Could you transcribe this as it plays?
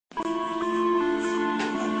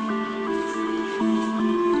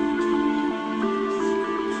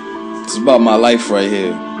about my life right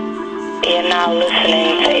here. You're now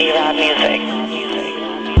listening to A-Rod Music.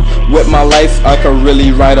 With my life, I could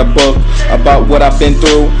really write a book about what I've been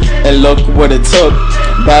through, and look what it took.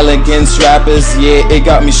 Battling against rappers, yeah, it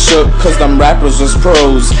got me shook, cause them rappers was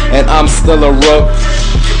pros, and I'm still a rook.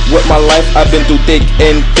 With my life, I've been through thick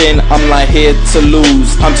and thin. I'm not here to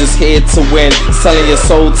lose, I'm just here to win. Selling your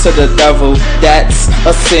soul to the devil, that's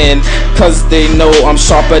a sin, cause they know I'm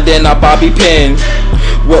sharper than a bobby pin.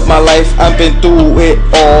 With my life, I've been through it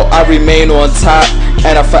all. I remain on top,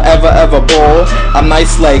 and I forever ever ball. I'm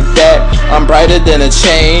nice like that, I'm brighter than a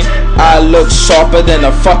chain. I look sharper than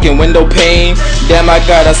a fucking window pane. Damn, I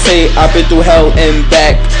gotta say, I've been through hell and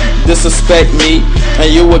back. Disrespect me,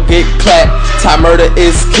 and you will get clapped. Time murder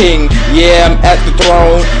is king, yeah, I'm at the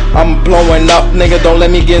throne. I'm blowing up, nigga, don't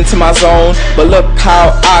let me get into my zone. But look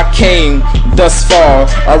how I came thus far.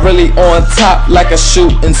 I'm really on top like a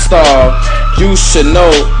shooting star. You should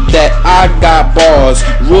know that I got bars.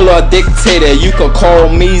 Ruler, dictator, you could call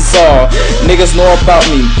me czar. Niggas know about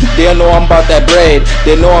me, they know I'm about that bread.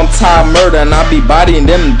 They know I'm time murder and I be bodying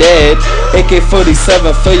them dead.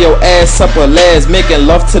 AK-47, fill your ass up with legs. Making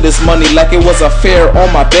love to this money like it was a fair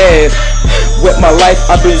on my bed. With my life,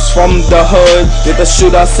 I've been from the hood. With the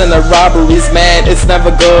shootouts and the robberies, man, it's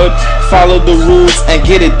never good. Follow the rules and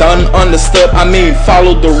get it done, understood. I mean,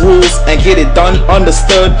 follow the rules and get it done,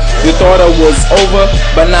 understood. You thought it was over,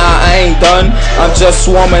 but nah, I ain't done. I'm just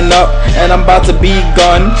warming up and I'm about to be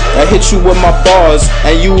gone. I hit you with my bars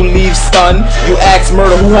and you leave stunned. You ask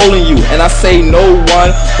murder who holding you, and I say no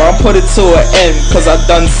one. But I'm put it to an end, cause I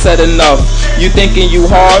done said enough. You thinking you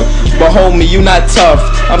hard, but homie, you not tough.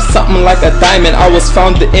 I'm something like a diamond, I was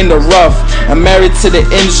found in the rough. I'm married to the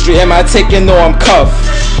industry, am I taking? No, I'm cuffed.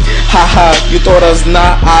 Haha, you thought I was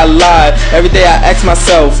not, I lied. Every day I ask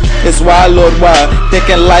myself, it's why, Lord, why?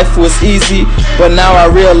 Thinking life was easy, but now I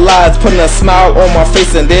realize, putting a smile on my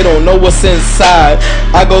face and they don't know what's inside.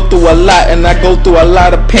 I go through a lot and I go through a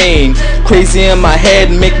lot of pain. Crazy in my head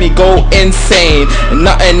make me go insane. And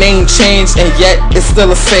nothing ain't changed and yet it's still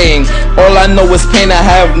the same. All I know is pain, I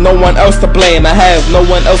have no one else to blame. I have no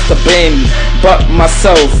one else to blame but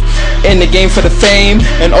myself. In the game for the fame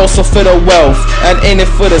and also for the wealth, and in it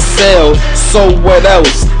for the sale. So what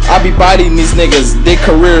else? I be bodying these niggas, their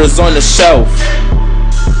careers on the shelf.